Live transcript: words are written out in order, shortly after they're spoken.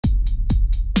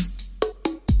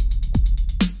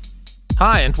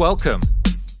Hi and welcome.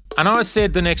 I know I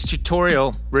said the next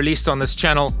tutorial released on this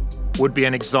channel would be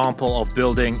an example of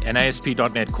building an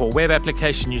ASP.NET Core web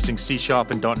application using C#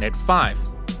 and .NET 5.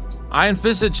 I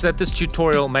envisage that this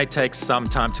tutorial may take some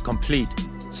time to complete,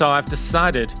 so I've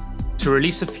decided to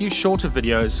release a few shorter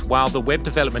videos while the web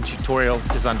development tutorial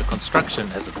is under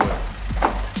construction, as it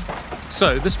were.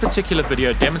 So this particular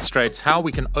video demonstrates how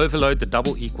we can overload the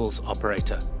double equals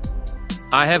operator.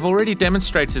 I have already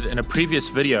demonstrated in a previous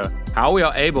video how we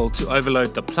are able to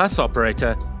overload the plus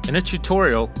operator in a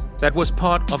tutorial that was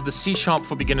part of the C#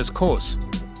 for Beginners course.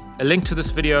 A link to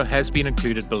this video has been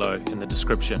included below in the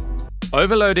description.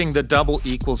 Overloading the double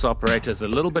equals operator is a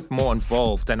little bit more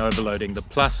involved than overloading the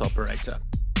plus operator.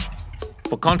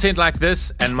 For content like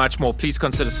this and much more, please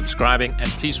consider subscribing and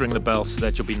please ring the bell so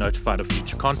that you'll be notified of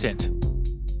future content.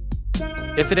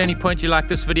 If at any point you like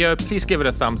this video, please give it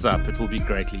a thumbs up. It will be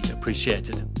greatly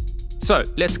appreciated. So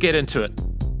let's get into it.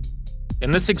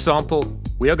 In this example,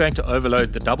 we are going to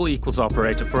overload the double equals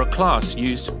operator for a class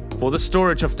used for the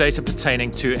storage of data pertaining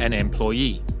to an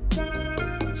employee.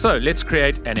 So let's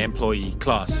create an employee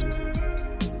class.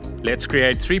 Let's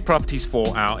create 3 properties for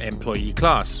our employee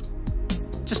class.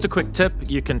 Just a quick tip,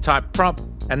 you can type prop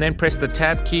and then press the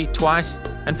tab key twice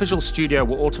and Visual Studio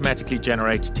will automatically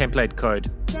generate template code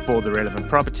for the relevant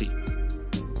property.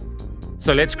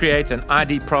 So let's create an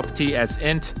ID property as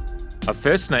int, a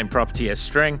first name property as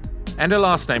string, and a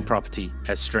last name property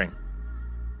as string.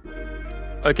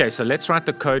 Okay, so let's write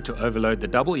the code to overload the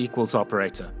double equals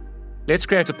operator. Let's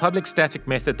create a public static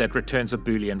method that returns a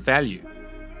Boolean value.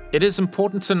 It is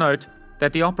important to note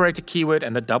that the operator keyword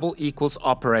and the double equals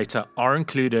operator are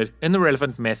included in the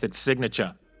relevant method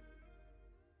signature.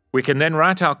 We can then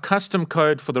write our custom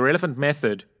code for the relevant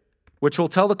method, which will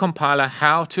tell the compiler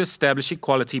how to establish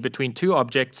equality between 2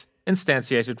 objects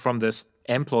instantiated from this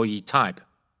employee type.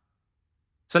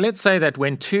 So let's say that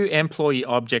when 2 employee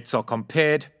objects are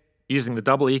compared using the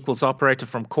double equals operator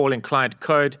from calling client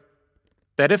code,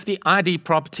 that if the ID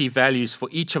property values for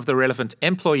each of the relevant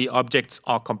employee objects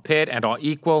are compared and are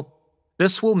equal,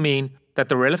 this will mean that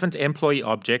the relevant employee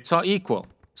objects are equal.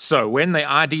 So when the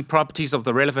ID properties of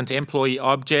the relevant employee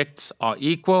objects are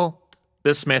equal,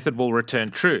 this method will return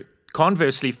true.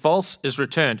 Conversely, false is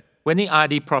returned when the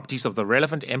ID properties of the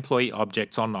relevant employee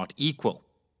objects are not equal.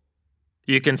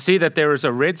 You can see that there is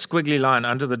a red squiggly line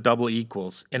under the double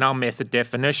equals in our method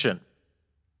definition.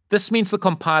 This means the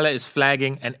compiler is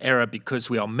flagging an error because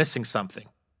we are missing something.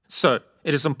 So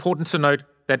it is important to note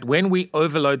that when we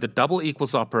overload the double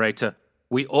equals operator,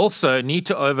 we also need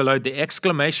to overload the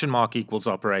exclamation mark equals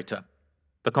operator.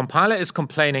 The compiler is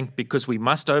complaining because we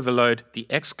must overload the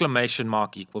exclamation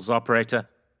mark equals operator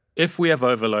if we have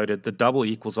overloaded the double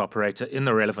equals operator in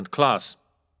the relevant class.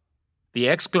 The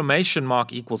exclamation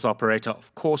mark equals operator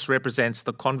of course represents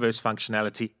the converse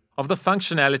functionality of the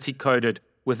functionality coded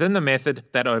within the method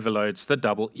that overloads the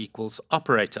double equals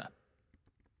operator.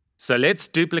 So let's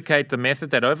duplicate the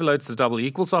method that overloads the double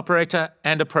equals operator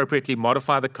and appropriately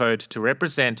modify the code to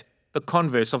represent the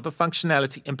converse of the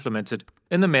functionality implemented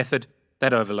in the method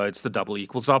that overloads the double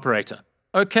equals operator.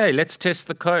 Okay, let's test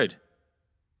the code.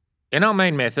 In our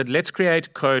main method, let's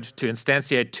create code to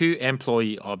instantiate 2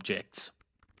 employee objects.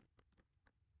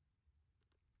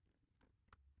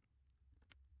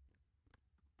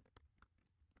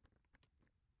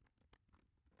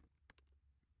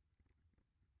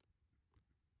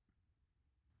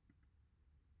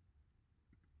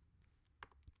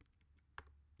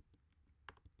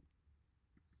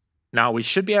 Now we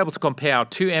should be able to compare our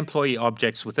 2 employee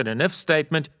objects within an if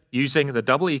statement using the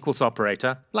double equals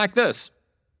operator like this.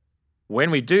 When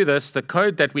we do this, the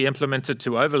code that we implemented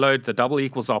to overload the double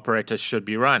equals operator should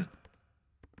be run.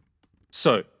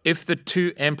 So if the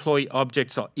 2 employee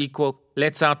objects are equal,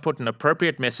 let's output an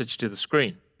appropriate message to the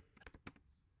screen.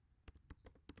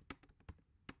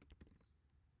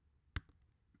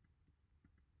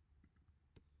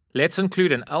 Let's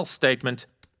include an else statement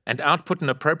and output an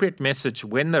appropriate message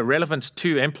when the relevant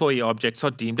 2 employee objects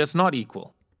are deemed as not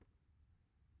equal.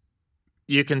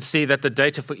 You can see that the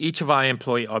data for each of our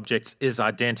employee objects is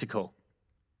identical.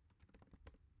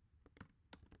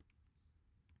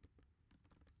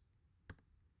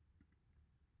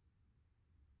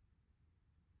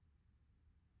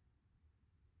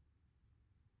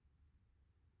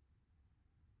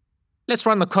 Let's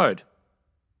run the code.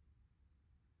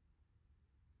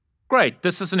 Great,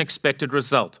 this is an expected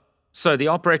result. So the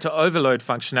operator overload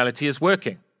functionality is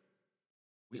working.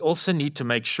 We also need to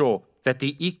make sure that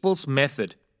the equals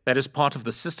method that is part of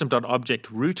the system.object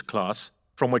root class,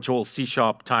 from which all C#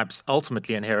 types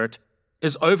ultimately inherit,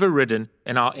 is overridden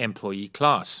in our employee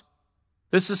class.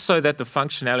 This is so that the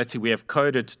functionality we have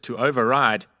coded to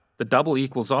override the double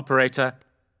equals operator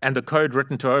and the code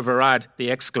written to override the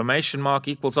exclamation mark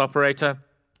equals operator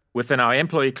within our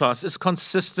employee class is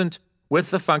consistent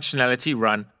with the functionality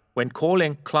run when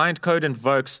calling client code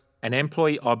invokes an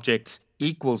employee object's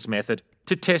equals method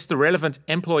to test the relevant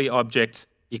employee object's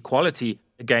equality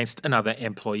against another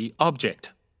employee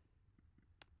object.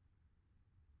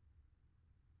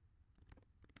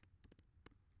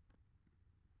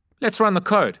 Let's run the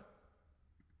code.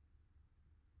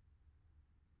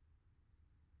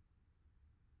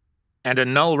 And a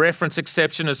null reference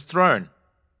exception is thrown.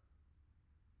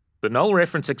 The null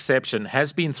reference exception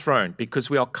has been thrown because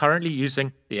we are currently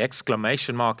using the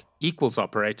exclamation mark equals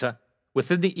operator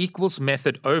within the equals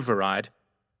method override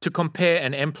to compare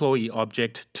an employee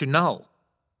object to null.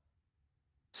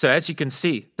 So as you can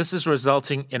see, this is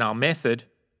resulting in our method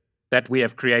that we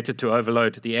have created to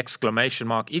overload the exclamation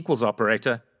mark equals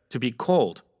operator to be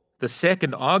called. The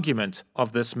second argument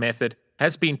of this method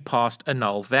has been passed a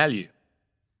null value.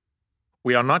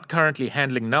 We are not currently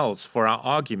handling nulls for our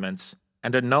arguments,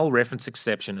 and a null reference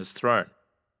exception is thrown.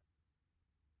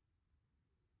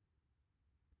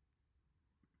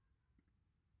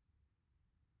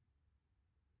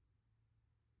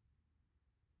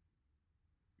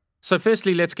 So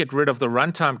firstly, let's get rid of the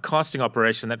runtime casting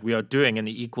operation that we are doing in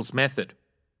the equals method.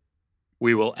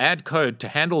 We will add code to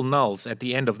handle nulls at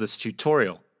the end of this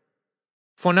tutorial.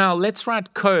 For now, let's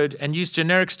write code and use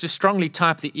generics to strongly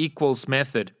type the equals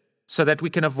method so that we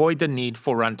can avoid the need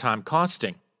for runtime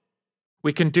casting.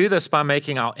 We can do this by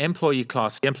making our employee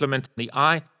class implement the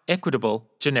iEquitable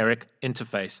generic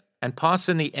interface and pass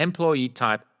in the employee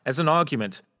type as an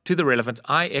argument to the relevant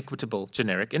iEquitable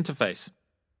generic interface.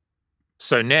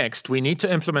 So next, we need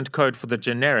to implement code for the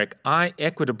generic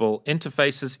iEquitable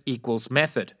interfaces equals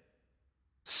method.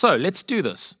 So let's do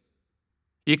this.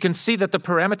 You can see that the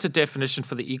parameter definition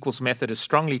for the equals method is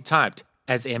strongly typed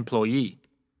as employee.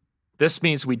 This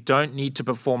means we don't need to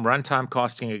perform runtime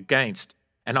casting against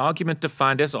an argument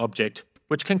defined as object,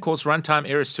 which can cause runtime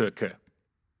errors to occur.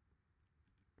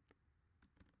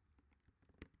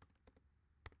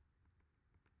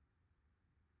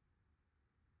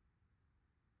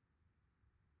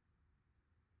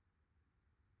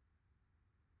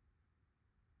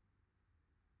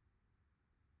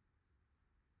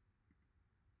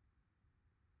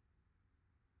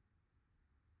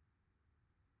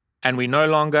 And we no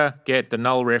longer get the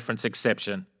null reference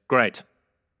exception. Great.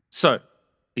 So,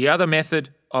 the other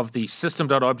method of the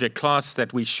system.object class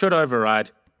that we should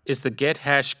override is the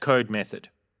getHashCode method.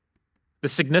 The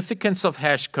significance of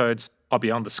HashCodes are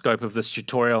beyond the scope of this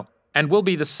tutorial and will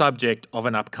be the subject of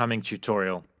an upcoming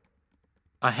tutorial.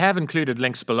 I have included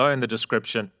links below in the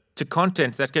description to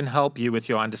content that can help you with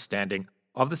your understanding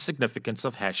of the significance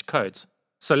of HashCodes.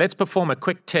 So let's perform a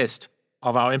quick test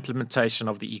of our implementation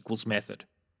of the equals method.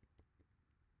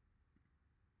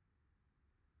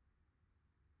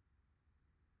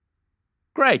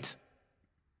 Great.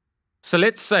 So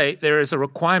let's say there is a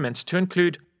requirement to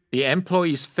include the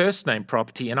employee's first name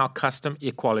property in our custom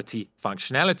equality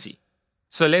functionality.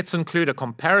 So let's include a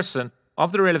comparison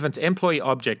of the relevant employee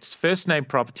object's first name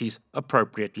properties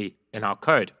appropriately in our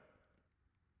code.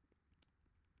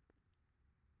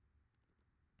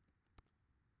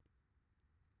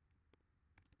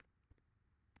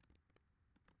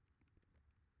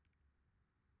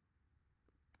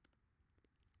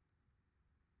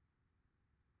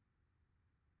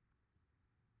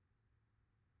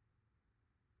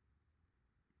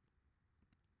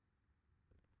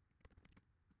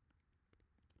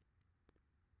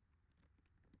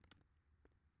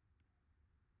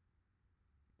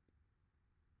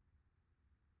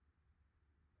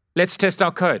 Let's test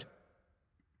our code.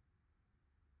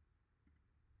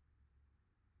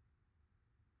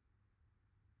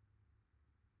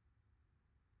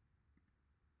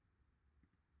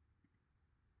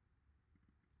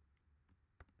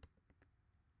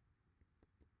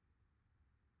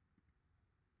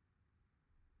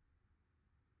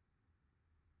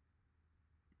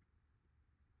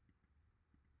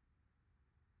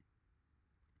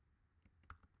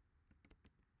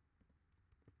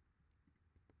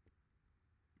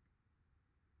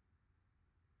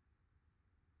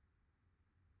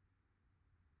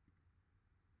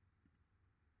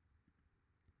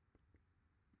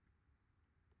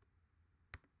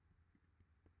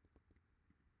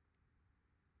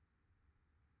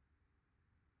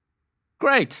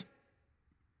 Great.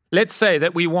 Let's say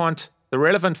that we want the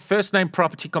relevant first name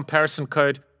property comparison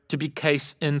code to be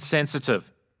case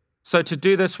insensitive. So to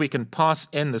do this, we can pass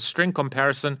in the string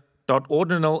comparison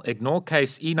 .ordinal ignore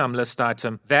case enum list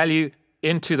item value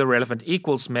into the relevant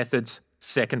equals method's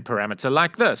second parameter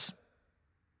like this.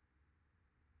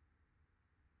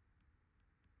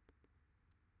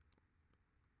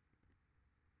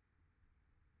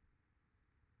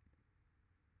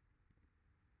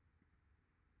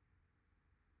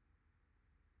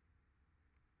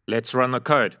 Let's run the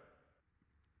code.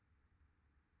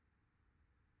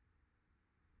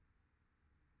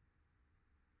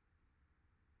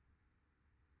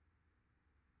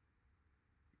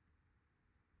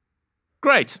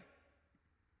 Great.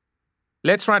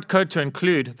 Let's write code to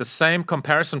include the same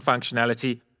comparison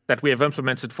functionality that we have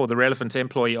implemented for the relevant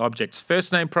employee object's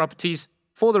first name properties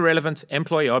for the relevant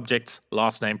employee object's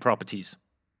last name properties.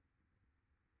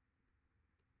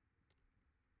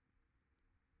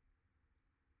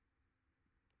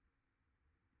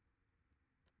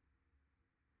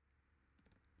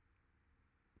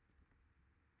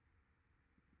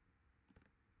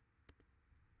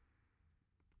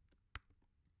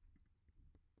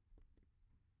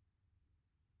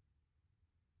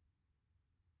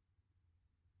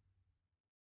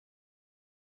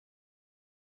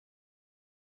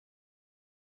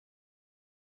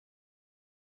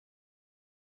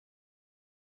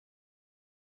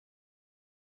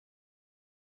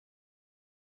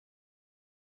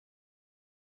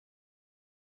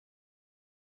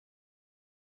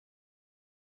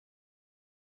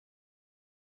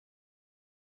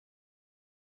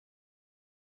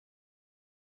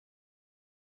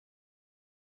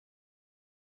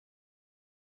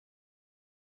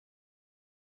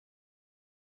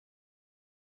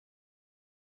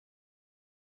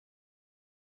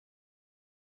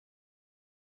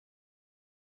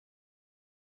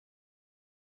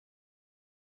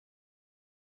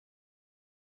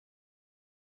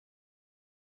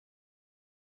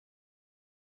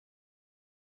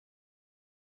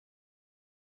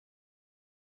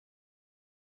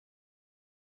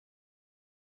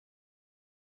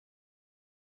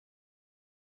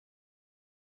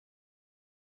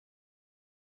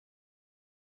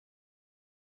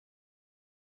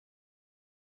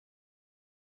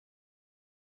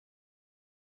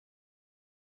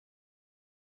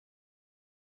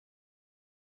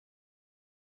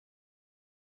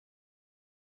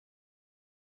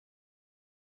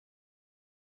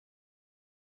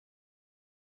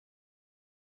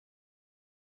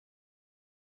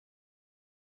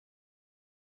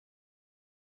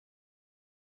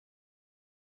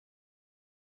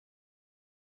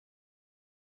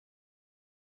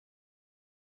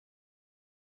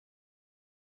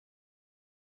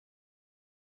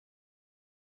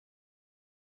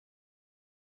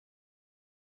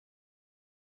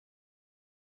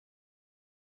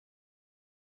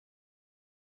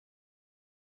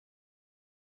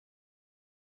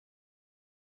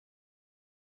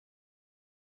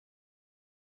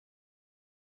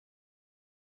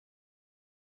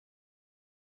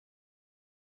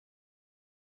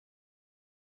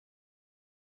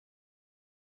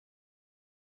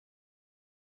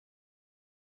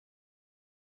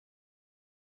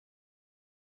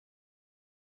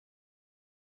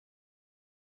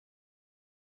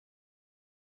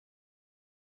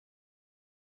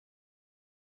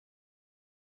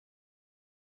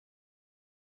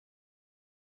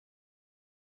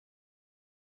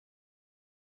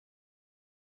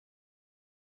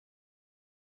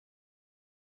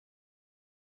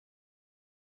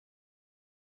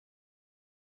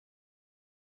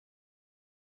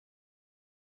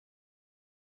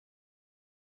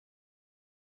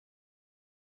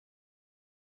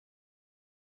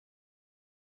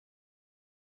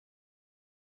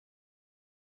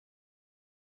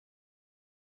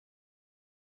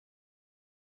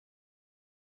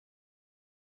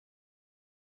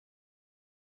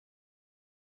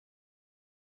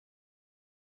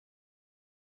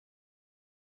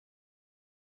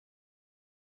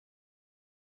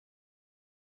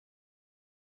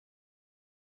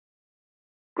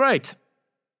 Great.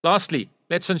 Lastly,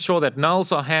 let's ensure that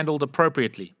nulls are handled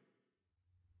appropriately.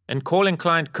 In calling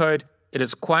client code, it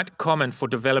is quite common for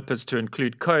developers to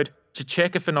include code to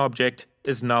check if an object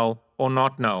is null or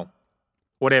not null,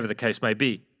 whatever the case may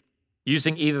be,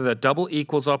 using either the double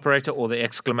equals operator or the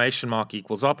exclamation mark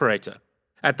equals operator.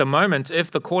 At the moment, if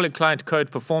the calling client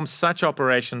code performs such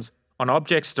operations on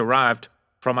objects derived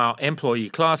from our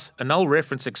employee class, a null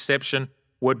reference exception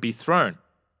would be thrown.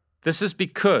 This is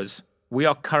because we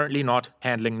are currently not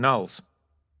handling nulls.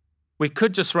 We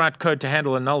could just write code to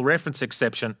handle a null reference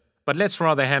exception, but let's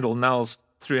rather handle nulls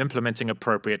through implementing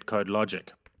appropriate code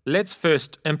logic. Let's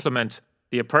first implement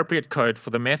the appropriate code for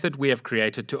the method we have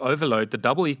created to overload the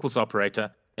double equals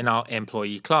operator in our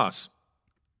employee class.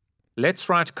 let's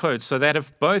write code so that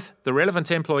if both the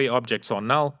relevant employee objects are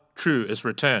null, true is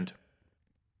returned.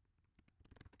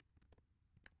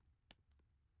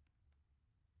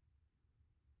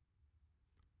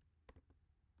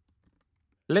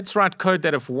 Let's write code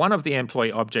that if one of the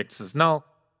employee objects is null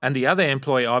and the other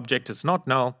employee object is not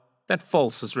null, that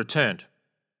false is returned.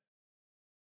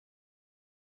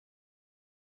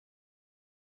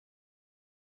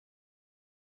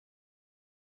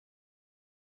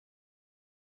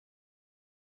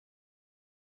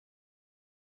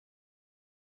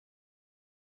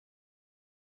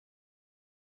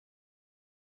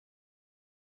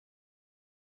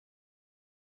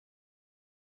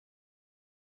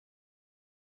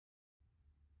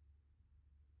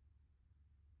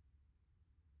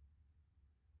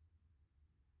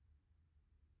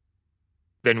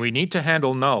 Then we need to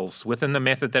handle nulls within the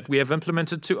method that we have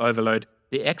implemented to overload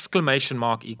the exclamation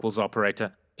mark equals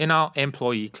operator in our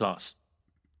employee class.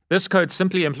 This code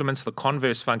simply implements the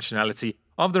converse functionality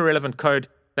of the relevant code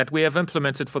that we have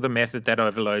implemented for the method that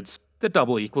overloads the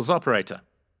double equals operator.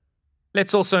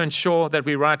 Let's also ensure that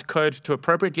we write code to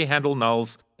appropriately handle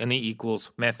nulls in the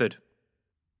equals method.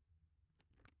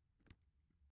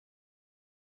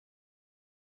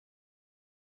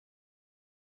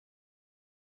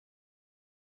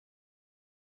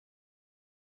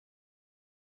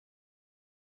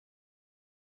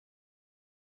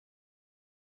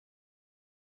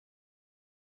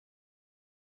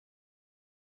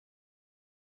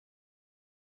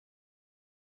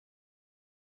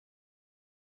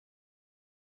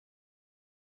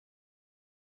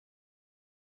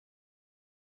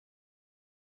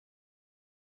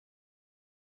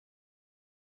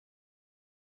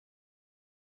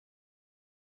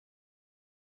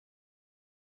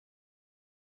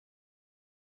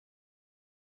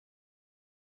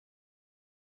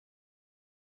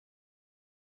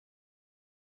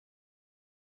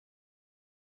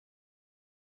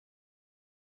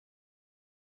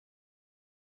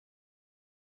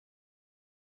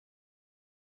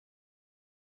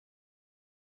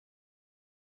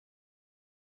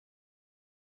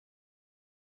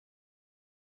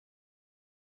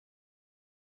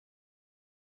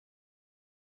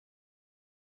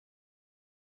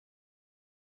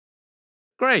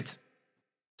 Great!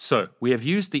 So, we have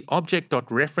used the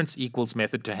object.referenceEquals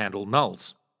method to handle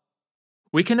nulls.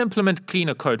 We can implement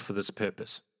cleaner code for this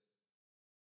purpose.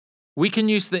 We can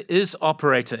use the is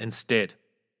operator instead.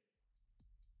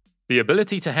 The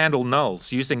ability to handle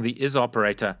nulls using the is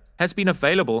operator has been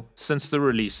available since the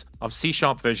release of C#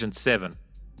 version 7.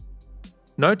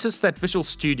 Notice that Visual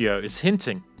Studio is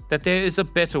hinting that there is a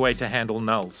better way to handle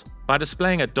nulls by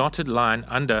displaying a dotted line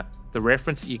under the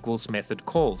reference equals method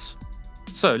calls.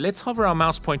 So let's hover our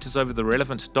mouse pointers over the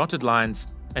relevant dotted lines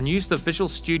and use the Visual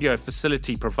Studio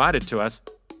facility provided to us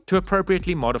to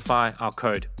appropriately modify our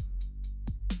code.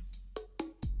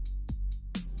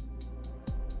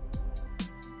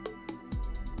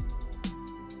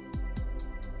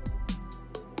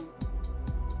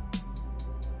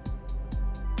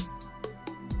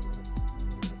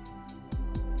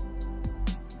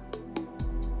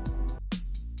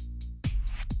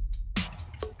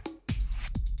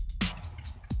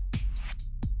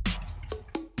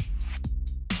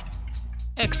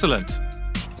 Excellent!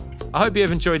 I hope you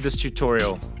have enjoyed this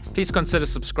tutorial. Please consider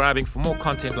subscribing for more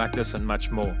content like this and much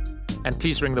more. And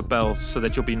please ring the bell so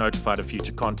that you'll be notified of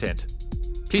future content.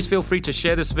 Please feel free to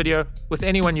share this video with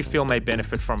anyone you feel may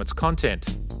benefit from its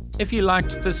content. If you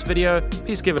liked this video,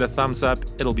 please give it a thumbs up,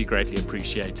 it'll be greatly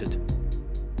appreciated.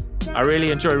 I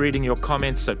really enjoy reading your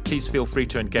comments, so please feel free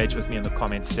to engage with me in the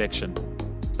comments section.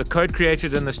 The code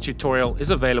created in this tutorial is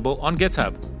available on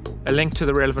GitHub. A link to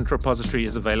the relevant repository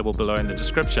is available below in the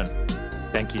description.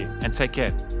 Thank you, and take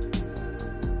care.